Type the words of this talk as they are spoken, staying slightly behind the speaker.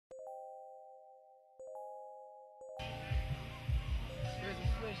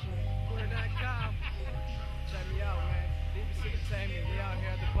official. Wugr.com. Check me out, man. Deepest Entertainment. We out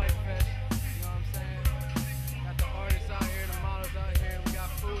here at the Bikefest. You know what I'm saying? Got the artists out here, the models out here. We got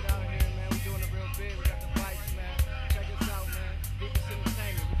food out here, man. We doing it real big. We got the bikes, man. Check us out, man. Deepest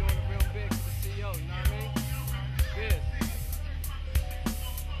Entertainment. We doing it real big for the CEO. You know what I mean? Biz.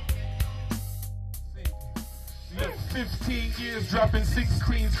 15 years dropping 6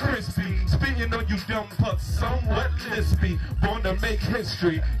 queens crispy, spitting on you dumb pucks, somewhat lispy. Born to make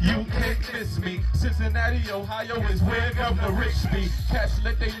history, you can't miss me. Cincinnati, Ohio is where Governor Rich be. Cats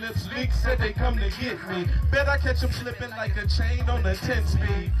let they lips leak, said they come to get me. Bet I catch them slipping like a chain on a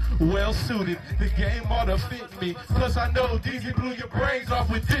 10-speed. Well suited, the game ought to fit me. Plus I know DZ blew your brains off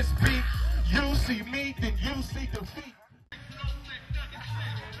with this beat. You see me, then you see defeat.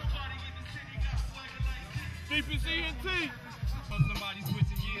 Deepest Ent. Somebody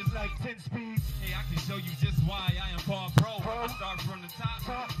switching gears like 10 speeds. Hey, I can show you just why I am called pro. I start from the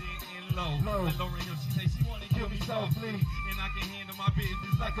top, then end low. Like Lauren Hill, she say she wanna kill me softly, and I can handle my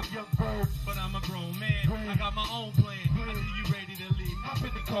business like a young bird. But I'm a grown man, I got my own plan. I see you ready to leave. I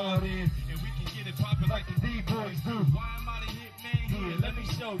put the card in, and we can get it poppin' like the D-boys do. Why am I the hit man? Here, let me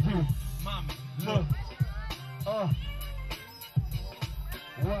show you. Mama, look.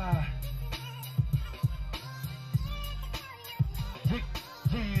 Why?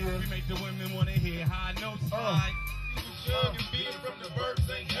 We make the women wanna hear high notes like young and being from the burbs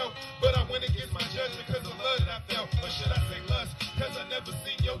ain't help, but I went against my judgment because of love I felt, or should I say lust, because I never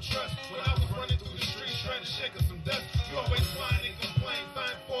seen your trust. When I was running through the streets trying to shake up some dust, you always whine and complain,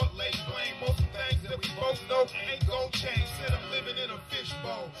 find fault, lay blame. Most of the things that we both know ain't gon' change. Said I'm living in a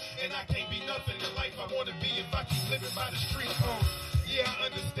fishbowl, and I can't be nothing in life I wanna be if I keep living by the street code. Yeah,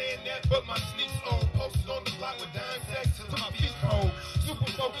 I understand that, but my sneaks on, posted on the block with dime sacks till my feet cold. Super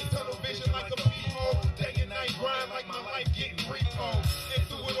focused, tunnel vision like a peephole. Day and night grind like my life getting repo. And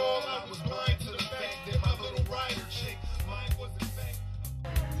through it all, I was blind to the fact that my little rider chick, mine wasn't fake.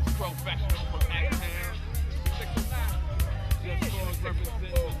 professional from Acktown. 609. Just Stores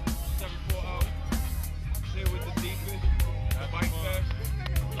representing 740. Here with the Deepest at Bikefest.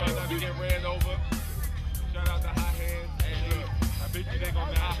 Shout out to get ran over. Shout out to High Hands. And I bet you they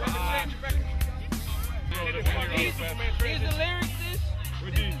gonna die for high. He's the lyricist,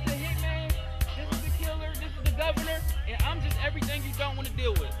 this is the hitman, this is the killer, this is the governor, and I'm just everything you don't want to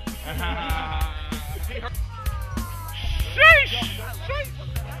deal with.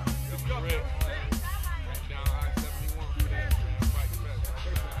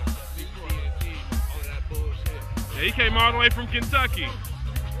 Yeah, he came all the way from Kentucky.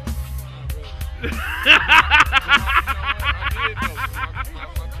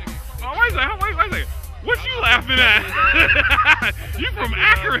 Oh, wait a second. What you laughing at? You from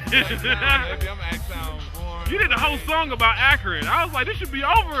Akron. You did the whole song about Akron. I was like, this should be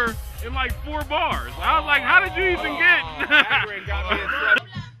over in like 4 bars. I was like, how did you even get? Akron got me in trouble.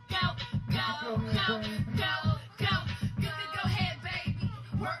 Go ahead, baby.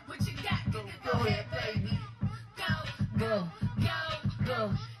 Work what you got. Go ahead, baby. Go.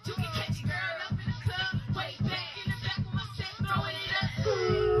 You can catch your girl up in the club. Way back in the back of my set, throwing it up.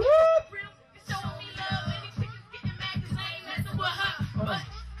 Showing me love. Any chickens getting mad 'cause I ain't messing with her. But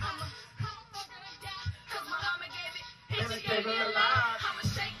I'ma fuck her to die 'cause my mama gave it. And she gave me a lot. I'ma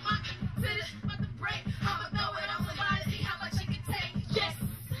shake my titties about to break. I'ma throw it on somebody, see how much she can take. Yes.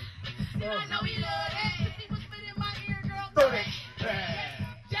 And I know he love that. He was spitting my ear, girl. Throw it.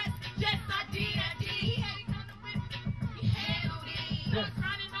 Yes, I did. He had it kind of with me. He handled it. I was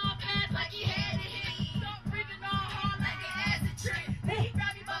running all fast like he had it hit. Start breathing all hard like an acid trip. Then he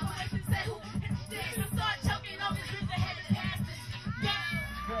grabbed me by my waist and said, who is this? I started choking on his wrist and had his acid. Yes.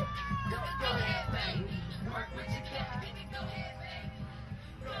 Go ahead, baby. Work what you got. Go ahead, baby.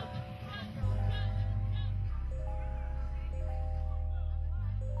 Go.